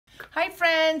Hi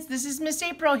friends, this is Miss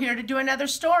April here to do another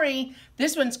story.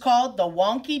 This one's called The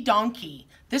Wonky Donkey.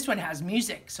 This one has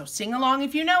music, so sing along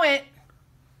if you know it.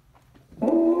 I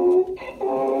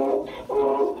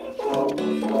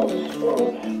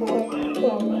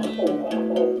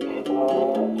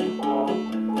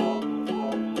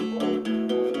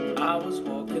was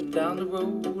walking down the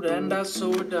road and I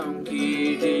saw a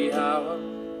donkey. How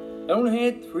it only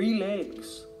had 3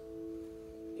 legs.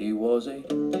 He was a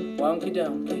wonky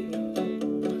donkey,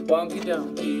 wonky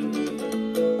donkey,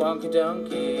 wonky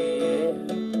donkey, yeah.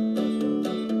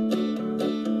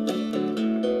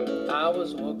 I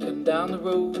was walking down the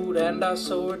road and I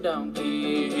saw a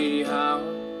donkey. How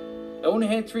it only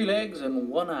had 3 legs and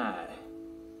 1 eye.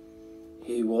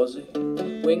 He was a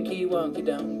winky wonky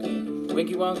donkey,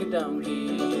 winky wonky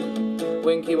donkey,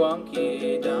 winky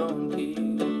wonky donkey.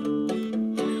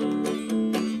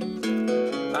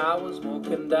 I was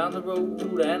walking down the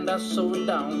road and I saw a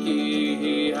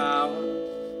donkey. How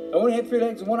I only had 3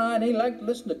 legs and 1 eye, and he liked to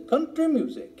listen to country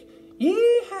music.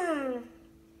 Yee-haw!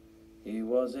 He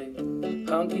was a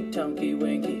honky tonky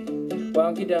winky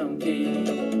wonky donkey,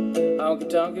 honky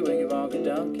tonky winky wonky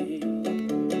donkey.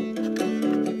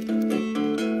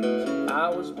 I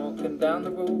was walking down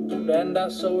the road and I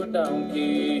saw a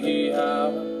donkey.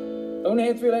 How I only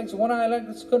had 3 legs and 1 eye, liked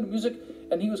to listen to country music,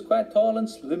 and he was quite tall and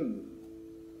slim.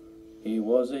 He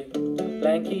was a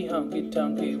lanky honky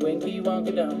tonky winky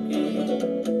wonky donkey,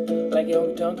 lanky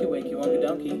honky tonky winky wonky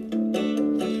donkey.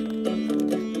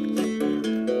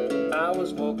 I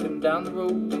was walking down the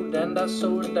road and I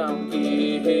saw a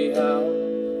donkey. How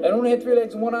I only had 3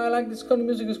 legs and 1 eye, liked this country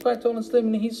music, was quite tall and slim,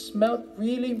 and he smelled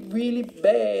really, really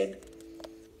bad.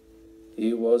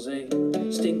 He was a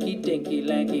stinky dinky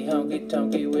lanky honky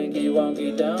tonky winky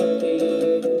wonky donkey.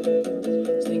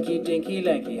 Stinky dinky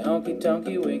lanky honky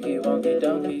tonky winky wonky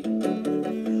donkey.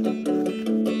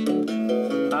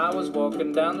 I was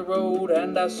walking down the road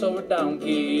and I saw a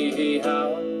donkey.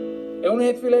 How he only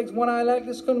had 3 legs and 1 eye, liked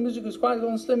this country music, was quite tall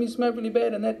and slim, he smelled really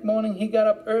bad, and that morning he got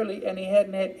up early and he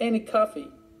hadn't had any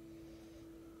coffee.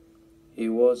 He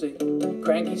was a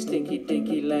cranky, stinky,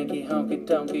 dinky, lanky, honky,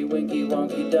 tonky, winky,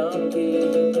 wonky,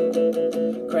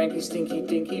 donkey. Cranky, stinky,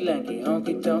 dinky, lanky,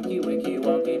 honky, tonky, winky,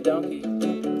 wonky, donkey.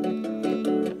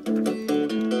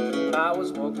 I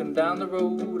was walking down the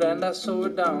road and I saw a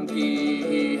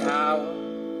donkey. How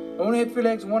I only had 3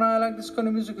 legs and 1 eye, liked this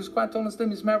country music, was quite tall and slim,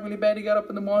 he smelled really bad, he got up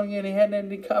in the morning and he hadn't had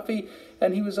any coffee,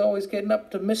 and he was always getting up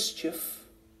to mischief.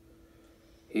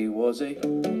 He was a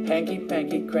hanky,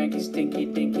 panky, cranky, stinky,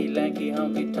 dinky, lanky,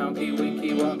 honky, tonky,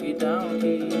 winky, wonky,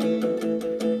 donkey.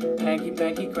 Hanky,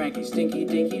 panky, cranky, stinky,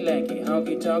 dinky, lanky,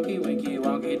 honky, tonky, winky,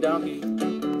 wonky, donkey.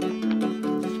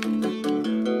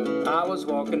 I was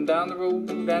walking down the road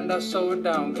and I saw a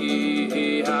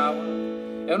donkey. How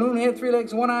I only had 3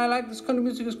 legs and 1 eye, liked this country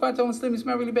music, was quite tall and slim, he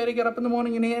smelled really bad, he got up in the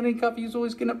morning and he had any coffee, he was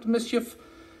always getting up to mischief,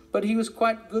 but he was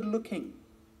quite good looking.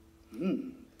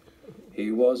 He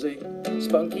was a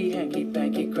spunky, hanky,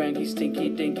 panky, cranky, stinky,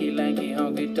 dinky, lanky,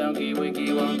 honky, tonky, winky,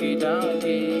 wonky,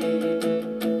 donkey.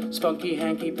 Spunky,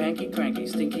 hanky, panky, cranky,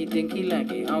 stinky, dinky,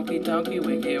 lanky, honky, tonky,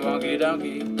 winky, wonky,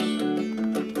 donkey.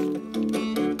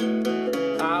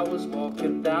 I was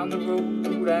walking down the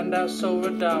road and I saw a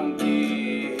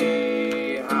donkey.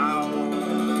 How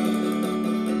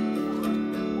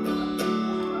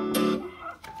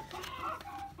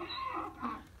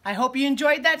I hope you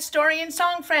enjoyed that story and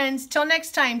song, friends. Till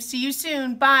next time, see you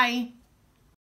soon. Bye.